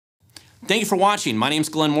Thank you for watching. My name's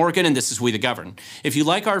Glenn Morgan, and this is We the Govern. If you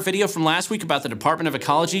like our video from last week about the Department of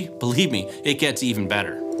Ecology, believe me, it gets even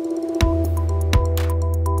better.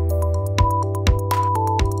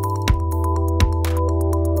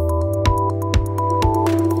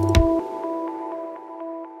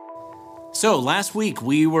 So last week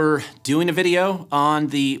we were doing a video on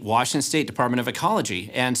the Washington State Department of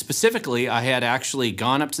Ecology, and specifically I had actually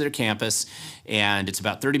gone up to their campus, and it's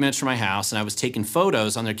about 30 minutes from my house, and I was taking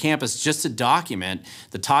photos on their campus just to document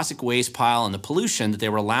the toxic waste pile and the pollution that they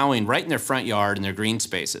were allowing right in their front yard and their green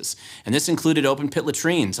spaces. And this included open pit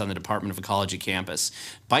latrines on the Department of Ecology campus,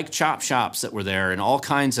 bike chop shops that were there, and all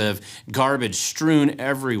kinds of garbage strewn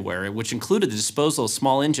everywhere, which included the disposal of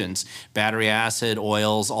small engines, battery acid,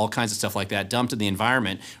 oils, all kinds of stuff like that dumped in the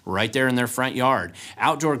environment right there in their front yard.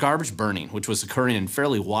 Outdoor garbage burning, which was occurring in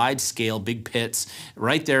fairly wide-scale big pits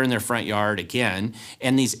right there in their front yard again,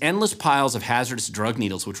 and these endless piles of hazardous drug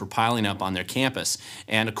needles which were piling up on their campus,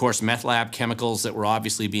 and of course meth lab chemicals that were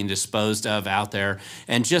obviously being disposed of out there,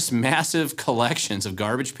 and just massive collections of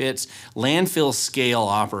garbage pits, landfill scale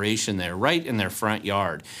operation there right in their front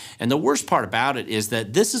yard. And the worst part about it is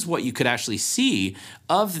that this is what you could actually see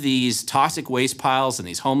of these toxic waste piles and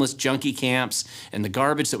these homeless junkie camps and the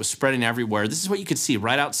garbage that was spreading everywhere. This is what you could see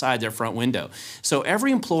right outside their front window. So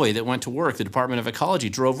every employee that went to work, the Department of Ecology,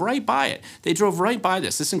 drove right by it. They drove right by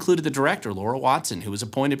this. This included the director, Laura Watson, who was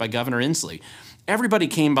appointed by Governor Inslee. Everybody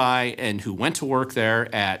came by and who went to work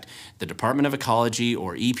there at the Department of Ecology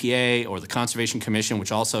or EPA or the Conservation Commission,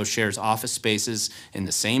 which also shares office spaces in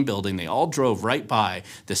the same building. They all drove right by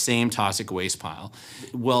the same toxic waste pile.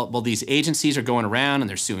 Well, these agencies are going around and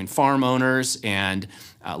they're suing farm owners and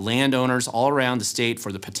landowners all around the state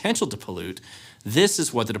for the potential to pollute. This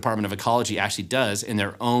is what the Department of Ecology actually does in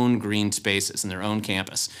their own green spaces, in their own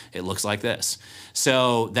campus. It looks like this.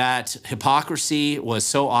 So that hypocrisy was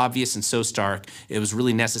so obvious and so stark, it was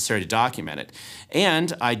really necessary to document it.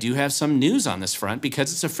 And I do have some news on this front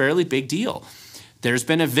because it's a fairly big deal. There's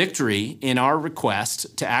been a victory in our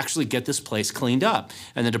request to actually get this place cleaned up.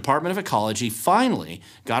 And the Department of Ecology finally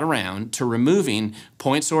got around to removing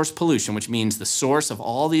point source pollution, which means the source of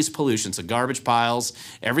all these pollutions, the garbage piles,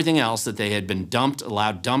 everything else that they had been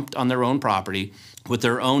allowed dumped on their own property. With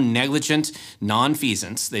their own negligent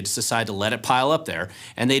nonfeasance, they just decided to let it pile up there,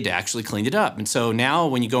 and they'd actually cleaned it up. And so now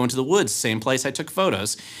when you go into the woods, same place I took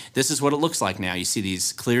photos, this is what it looks like now. You see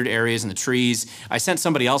these cleared areas in the trees. I sent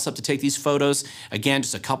somebody else up to take these photos, again,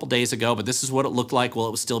 just a couple days ago, but this is what it looked like while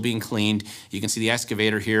it was still being cleaned. You can see the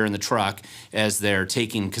excavator here in the truck as they're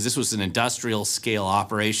taking, because this was an industrial scale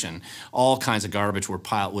operation, all kinds of garbage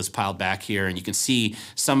was piled back here, and you can see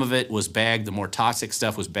some of it was bagged, the more toxic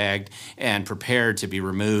stuff was bagged and prepared to be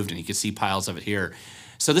removed, and you can see piles of it here.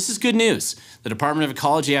 So this is good news. The Department of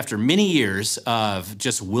Ecology, after many years of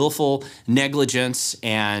just willful negligence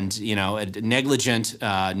and negligent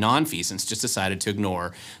nonfeasance, just decided to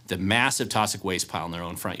ignore the massive toxic waste pile in their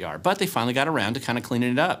own front yard. But they finally got around to kind of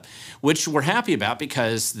cleaning it up, which we're happy about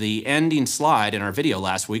because the ending slide in our video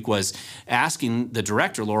last week was asking the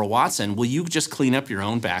director, Laura Watson, will you just clean up your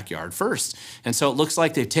own backyard first? And so it looks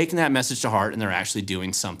like they've taken that message to heart and they're actually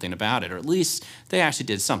doing something about it, or at least they actually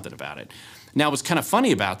did something about it. Now, what's kind of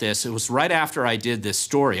funny about this, it was right after I did this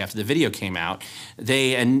story, after the video came out,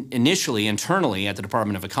 they initially, internally at the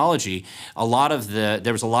Department of Ecology,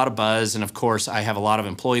 there was a lot of buzz, and of course, I have a lot of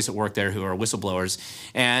employees that work there who are whistleblowers,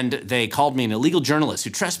 and they called me an illegal journalist who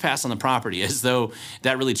trespassed on the property, as though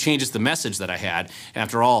that really changes the message that I had.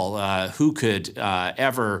 After all, who could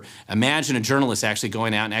ever imagine a journalist actually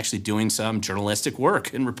going out and actually doing some journalistic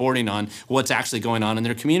work and reporting on what's actually going on in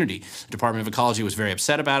their community? The Department of Ecology was very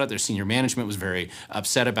upset about it. Their senior management was very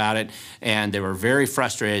upset about it, and they were very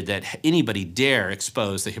frustrated that anybody dare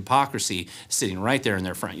expose the hypocrisy sitting right there in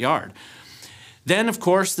their front yard. Then, of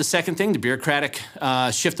course, the second thing, the bureaucratic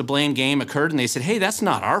shift the blame game occurred, and they said, hey, that's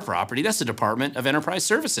not our property, that's the Department of Enterprise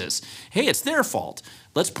Services. Hey, it's their fault.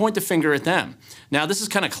 Let's point the finger at them. Now, this is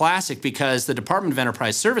kind of classic because the Department of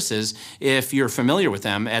Enterprise Services, if you're familiar with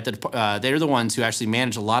them, they're the ones who actually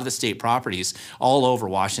manage a lot of the state properties all over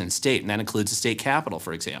Washington State, and that includes the state capitol,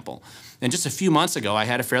 for example. And just a few months ago, I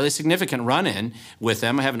had a fairly significant run-in with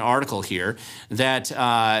them. I have an article here that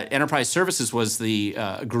Enterprise Services was the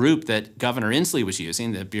group that Governor Inslee was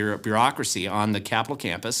using, the bureaucracy on the Capitol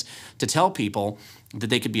campus, to tell people that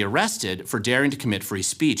they could be arrested for daring to commit free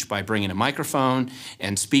speech by bringing a microphone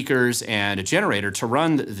and speakers and a generator to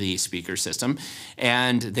run the speaker system.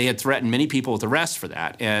 And they had threatened many people with arrest for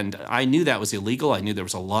that. And I knew that was illegal. I knew there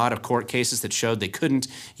was a lot of court cases that showed they couldn't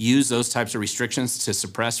use those types of restrictions to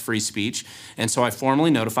suppress free speech. And so I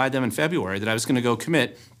formally notified them in February that I was going to go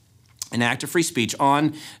commit an act of free speech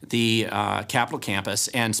on the Capitol campus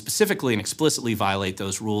and specifically and explicitly violate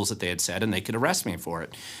those rules that they had said, and they could arrest me for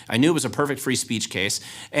it. I knew it was a perfect free speech case,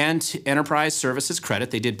 and to Enterprise Services'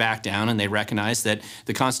 credit, they did back down and they recognized that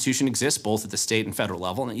the Constitution exists both at the state and federal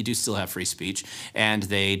level, and that you do still have free speech, and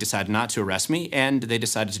they decided not to arrest me, and they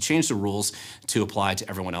decided to change the rules to apply to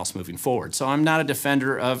everyone else moving forward. So I'm not a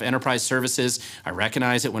defender of Enterprise Services. I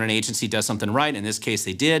recognize it when an agency does something right. In this case,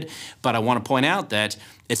 they did, but I want to point out that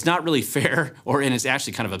it's not really fair, and it's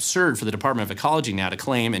actually kind of absurd for the Department of Ecology now to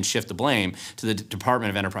claim and shift the blame to the Department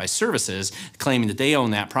of Enterprise Services, claiming that they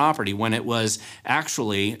own that property when it was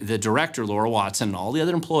actually the director, Laura Watson, and all the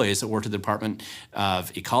other employees that worked at the Department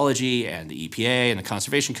of Ecology and the EPA and the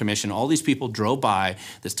Conservation Commission. All these people drove by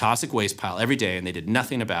this toxic waste pile every day, and they did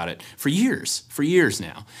nothing about it for years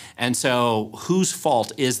now. And so whose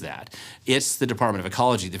fault is that? It's the Department of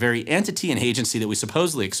Ecology, the very entity and agency that we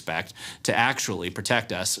supposedly expect to actually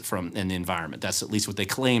protect us from in the environment. That's at least what they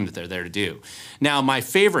claim that they're there to do. Now, my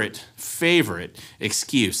favorite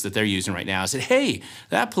excuse that they're using right now is that, hey,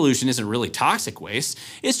 that pollution isn't really toxic waste.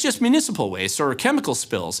 It's just municipal waste or chemical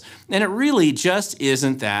spills. And it really just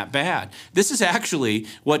isn't that bad. This is actually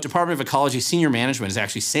what Department of Ecology senior management is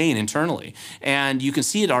actually saying internally. And you can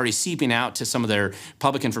see it already seeping out to some of their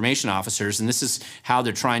public information officers. And this is how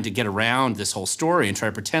they're trying to get around this whole story and try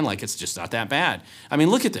to pretend like it's just not that bad. I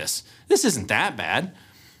mean, look at this. This isn't that bad.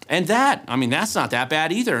 And that's not that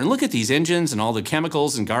bad either. And look at these engines and all the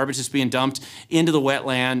chemicals and garbage that's being dumped into the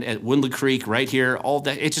wetland at Woodland Creek right here. All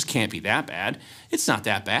that, it just can't be that bad. It's not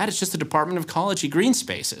that bad. It's just the Department of Ecology green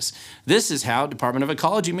spaces. This is how Department of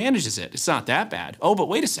Ecology manages it. It's not that bad. Oh, but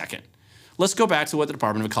wait a second. Let's go back to what the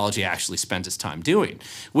Department of Ecology actually spends its time doing,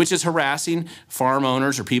 which is harassing farm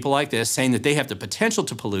owners or people like this, saying that they have the potential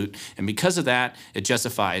to pollute, and because of that, it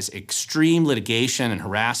justifies extreme litigation and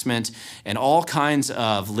harassment and all kinds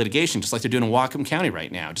of litigation, just like they're doing in Whatcom County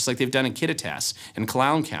right now, just like they've done in Kittitas and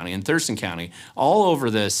Clown County and Thurston County, all over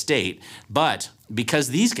the state. But because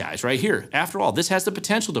these guys right here, after all, this has the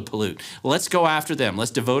potential to pollute. Let's go after them.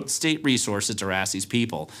 Let's devote state resources to harass these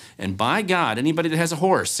people. And by God, anybody that has a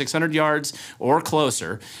horse 600 yards or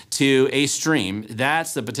closer to a stream,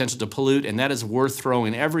 that's the potential to pollute, and that is worth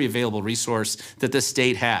throwing every available resource that the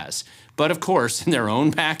state has. But of course, in their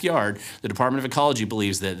own backyard, the Department of Ecology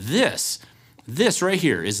believes that this right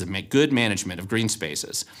here is the good management of green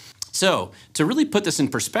spaces. So to really put this in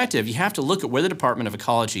perspective, you have to look at where the Department of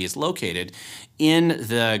Ecology is located in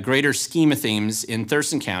the greater scheme of things in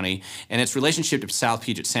Thurston County and its relationship to South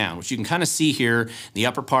Puget Sound, which you can kind of see here in the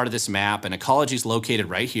upper part of this map. And ecology is located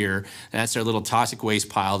right here. And that's their little toxic waste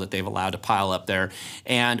pile that they've allowed to pile up there.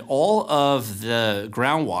 And all of the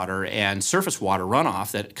groundwater and surface water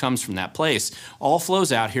runoff that comes from that place all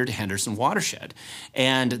flows out here to Henderson Watershed.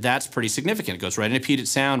 And that's pretty significant. It goes right into Puget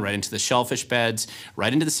Sound, right into the shellfish beds,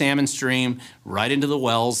 right into the salmon stream, right into the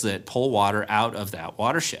wells that pull water out of that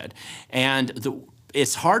watershed. And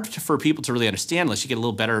it's hard for people to really understand unless you get a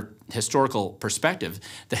little better historical perspective.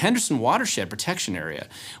 The Henderson Watershed Protection Area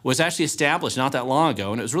was actually established not that long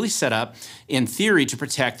ago, and it was really set up in theory to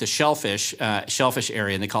protect the shellfish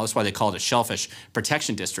area, and that's why they call it a shellfish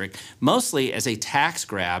protection district, mostly as a tax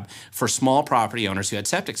grab for small property owners who had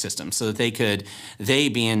septic systems, so that they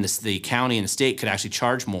being the county and the state could actually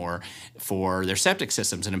charge more for their septic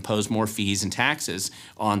systems and impose more fees and taxes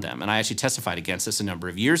on them. And I actually testified against this a number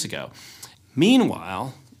of years ago.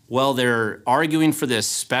 Meanwhile, well, they're arguing for this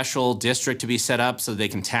special district to be set up so they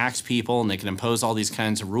can tax people and they can impose all these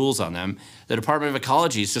kinds of rules on them. The Department of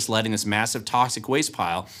Ecology is just letting this massive toxic waste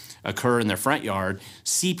pile occur in their front yard,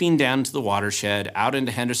 seeping down to the watershed, out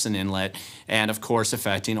into Henderson Inlet, and of course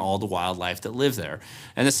affecting all the wildlife that live there.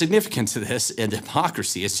 And the significance of this and the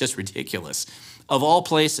hypocrisy is just ridiculous. Of all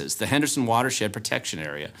places, the Henderson Watershed Protection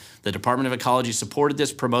Area. The Department of Ecology supported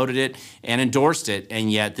this, promoted it, and endorsed it,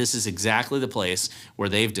 and yet this is exactly the place where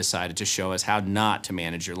they've decided to show us how not to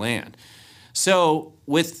manage your land. So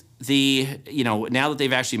with now that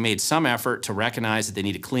they've actually made some effort to recognize that they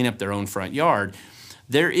need to clean up their own front yard,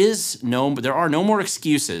 there are no more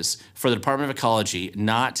excuses for the Department of Ecology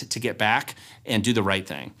not to get back and do the right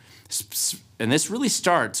thing. And this really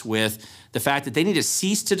starts with the fact that they need to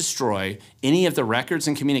cease to destroy any of the records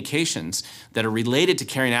and communications that are related to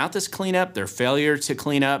carrying out this cleanup, their failure to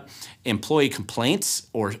clean up, employee complaints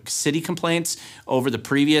or city complaints over the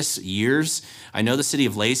previous years. I know the city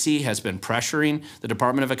of Lacey has been pressuring the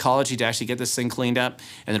Department of Ecology to actually get this thing cleaned up,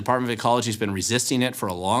 and the Department of Ecology has been resisting it for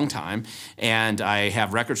a long time. And I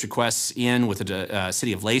have records requests in with the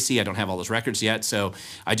city of Lacey. I don't have all those records yet, so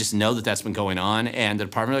I just know that that's been going on, and the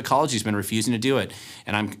Department of Ecology has been refusing to do it.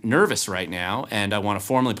 And I'm nervous right right now, and I want to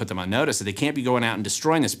formally put them on notice that they can't be going out and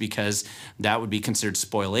destroying this, because that would be considered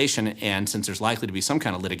spoliation, and since there's likely to be some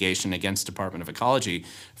kind of litigation against the Department of Ecology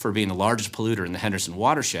for being the largest polluter in the Henderson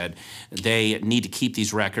Watershed, they need to keep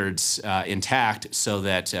these records intact so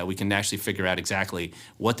that we can actually figure out exactly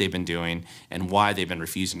what they've been doing and why they've been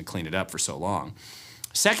refusing to clean it up for so long.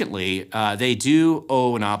 Secondly, they do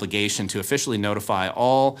owe an obligation to officially notify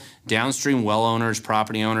all downstream well owners,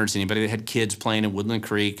 property owners, anybody that had kids playing in Woodland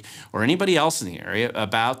Creek, or anybody else in the area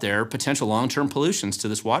about their potential long-term pollutions to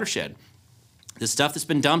this watershed. The stuff that's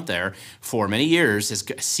been dumped there for many years has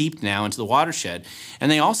seeped now into the watershed.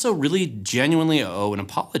 And they also really genuinely owe an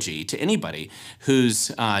apology to anybody who's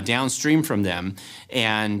downstream from them,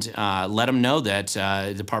 and let them know that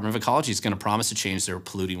the Department of Ecology is going to promise to change their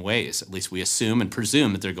polluting ways. At least we assume and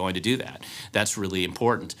presume that they're going to do that. That's really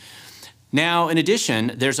important. Now, in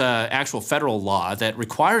addition, there's an actual federal law that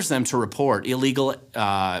requires them to report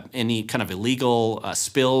any kind of illegal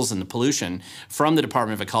spills and the pollution from the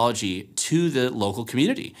Department of Ecology to the local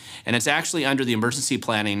community. And it's actually under the Emergency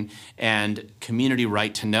Planning and Community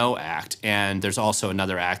Right to Know Act, and there's also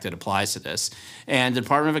another act that applies to this. And the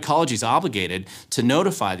Department of Ecology is obligated to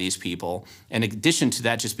notify these people, in addition to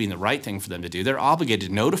that just being the right thing for them to do, they're obligated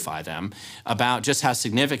to notify them about just how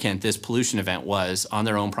significant this pollution event was on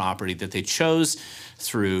their own property that they chose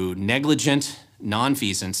through negligent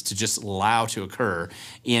nonfeasance to just allow to occur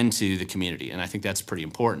into the community. And I think that's pretty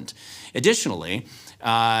important. Additionally,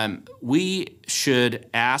 we should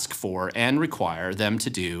ask for and require them to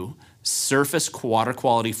do surface water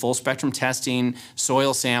quality, full spectrum testing,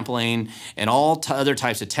 soil sampling, and all other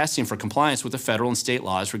types of testing for compliance with the federal and state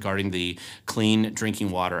laws regarding the Clean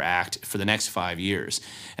Drinking Water Act for the next 5 years.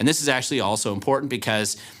 And this is actually also important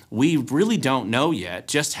because we really don't know yet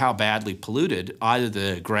just how badly polluted either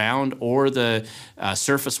the ground or the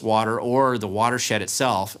surface water or the watershed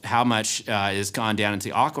itself, how much is gone down into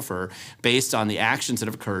the aquifer based on the actions that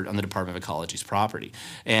have occurred on the Department of Ecology's property.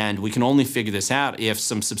 And we can only figure this out if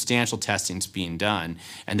some substantial testing is being done,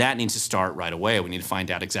 and that needs to start right away. We need to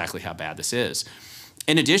find out exactly how bad this is.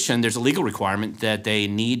 In addition, there's a legal requirement that they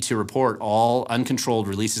need to report all uncontrolled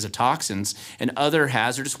releases of toxins and other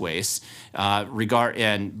hazardous wastes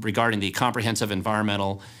regarding the Comprehensive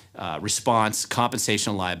Environmental Response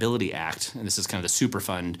Compensation and Liability Act. And this is kind of the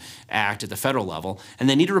Superfund Act at the federal level. And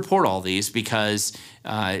they need to report all these because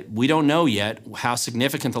we don't know yet how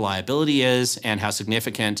significant the liability is and how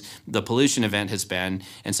significant the pollution event has been.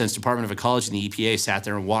 And since Department of Ecology and the EPA sat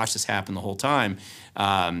there and watched this happen the whole time,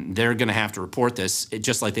 they're going to have to report this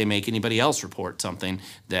just like they make anybody else report something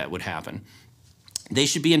that would happen. They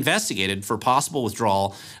should be investigated for possible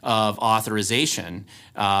withdrawal of authorization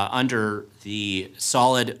under the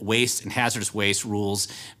solid waste and hazardous waste rules,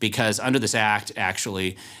 because under this act,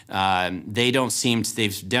 actually,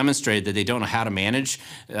 they've demonstrated that they don't know how to manage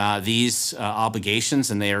these obligations,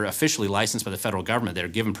 and they are officially licensed by the federal government. They're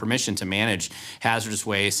given permission to manage hazardous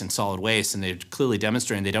waste and solid waste, and they're clearly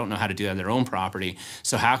demonstrating they don't know how to do that on their own property.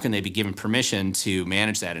 So how can they be given permission to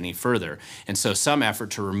manage that any further? And so some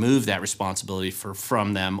effort to remove that responsibility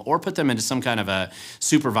from them, or put them into some kind of a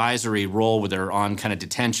supervisory role where they're on kind of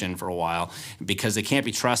detention for a while, because they can't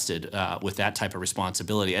be trusted with that type of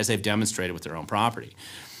responsibility, as they've demonstrated with their own property.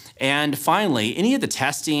 And finally, any of the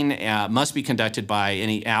testing must be conducted by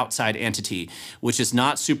any outside entity which is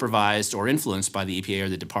not supervised or influenced by the EPA or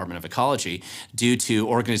the Department of Ecology due to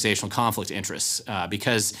organizational conflict interests,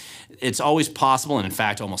 because it's always possible, and in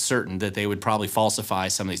fact almost certain, that they would probably falsify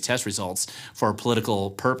some of these test results for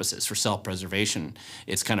political purposes, for self-preservation.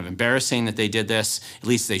 It's kind of embarrassing that they did this. At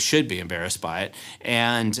least they should be embarrassed by it.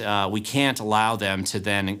 And we can't allow them to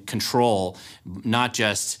then control not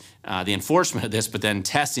just the enforcement of this, but then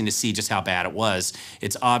testing to see just how bad it was.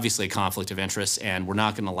 It's obviously a conflict of interest, and we're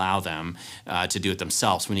not going to allow them to do it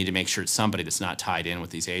themselves. We need to make sure it's somebody that's not tied in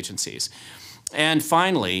with these agencies. And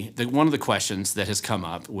finally, one of the questions that has come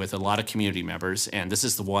up with a lot of community members, and this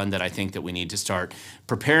is the one that I think that we need to start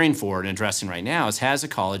preparing for and addressing right now, is, has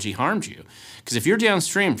ecology harmed you? Because if you're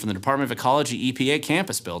downstream from the Department of Ecology EPA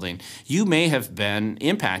campus building, you may have been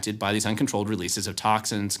impacted by these uncontrolled releases of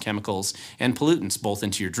toxins, chemicals, and pollutants, both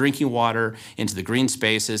into your drinking water, into the green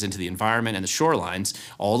spaces, into the environment and the shorelines,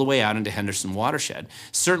 all the way out into Henderson Watershed.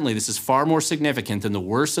 Certainly, this is far more significant than the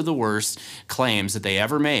worst of the worst claims that they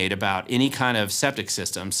ever made about any kind of septic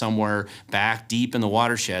system somewhere back deep in the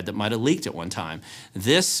watershed that might have leaked at one time.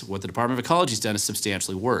 This, what the Department of Ecology has done, is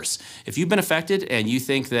substantially worse. If you've been affected and you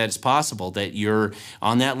think that it's possible that you're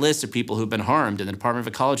on that list of people who've been harmed and the Department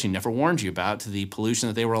of Ecology never warned you about the pollution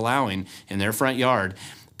that they were allowing in their front yard,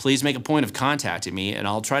 please make a point of contacting me and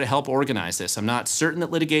I'll try to help organize this. I'm not certain that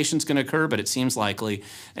litigation is going to occur, but it seems likely,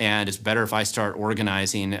 and it's better if I start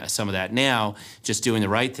organizing some of that now, just doing the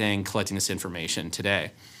right thing, collecting this information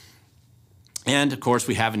today. And of course,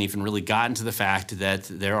 we haven't even really gotten to the fact that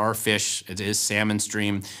there are fish. It is salmon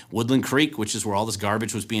stream. Woodland Creek, which is where all this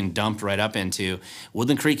garbage was being dumped right up into.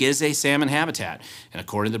 Woodland Creek is a salmon habitat. And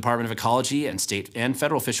according to the Department of Ecology and state and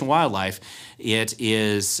federal Fish and Wildlife, it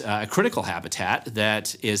is a critical habitat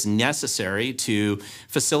that is necessary to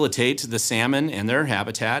facilitate the salmon and their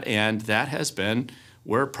habitat. And that has been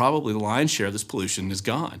where probably the lion's share of this pollution is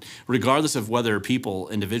gone. Regardless of whether people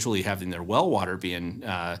individually having their well water being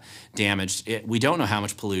damaged, we don't know how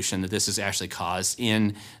much pollution that this has actually caused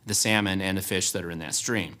in the salmon and the fish that are in that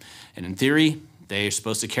stream. And in theory, they're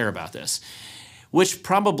supposed to care about this, which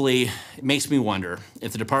probably makes me wonder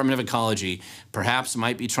if the Department of Ecology perhaps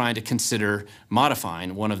might be trying to consider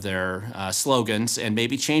modifying one of their slogans and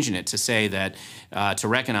maybe changing it to say that, to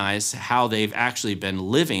recognize how they've actually been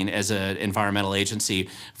living as an environmental agency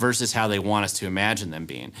versus how they want us to imagine them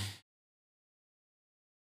being.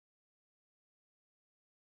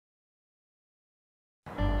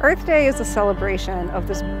 Earth Day is a celebration of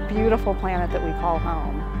this beautiful planet that we call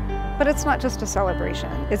home. But it's not just a celebration.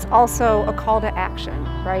 It's also a call to action,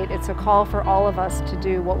 right? It's a call for all of us to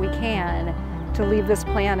do what we can to leave this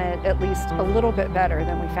planet at least a little bit better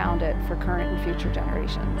than we found it for current and future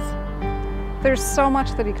generations. There's so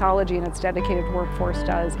much that ecology and its dedicated workforce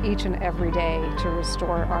does each and every day to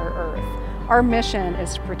restore our Earth. Our mission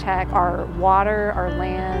is to protect our water, our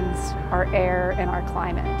lands, our air, and our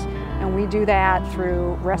climate. And we do that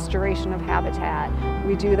through restoration of habitat.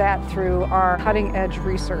 We do that through our cutting-edge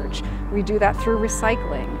research. We do that through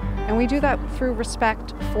recycling. And we do that through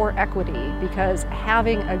respect for equity, because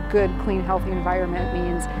having a good, clean, healthy environment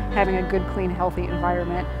means having a good, clean, healthy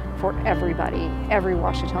environment for everybody. Every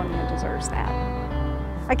Washingtonian deserves that.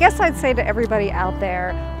 I guess I'd say to everybody out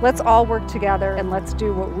there, let's all work together and let's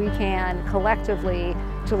do what we can collectively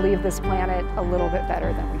to leave this planet a little bit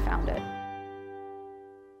better than we found it.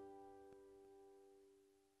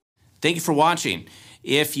 Thank you for watching.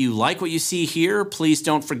 If you like what you see here, please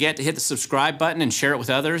don't forget to hit the subscribe button and share it with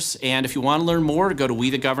others. And if you want to learn more, go to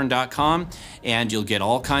wethegovern.com and you'll get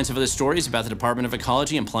all kinds of other stories about the Department of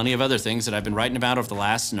Ecology and plenty of other things that I've been writing about over the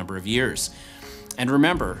last number of years. And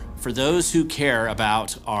remember, for those who care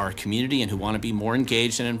about our community and who want to be more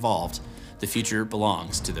engaged and involved, the future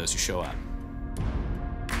belongs to those who show up.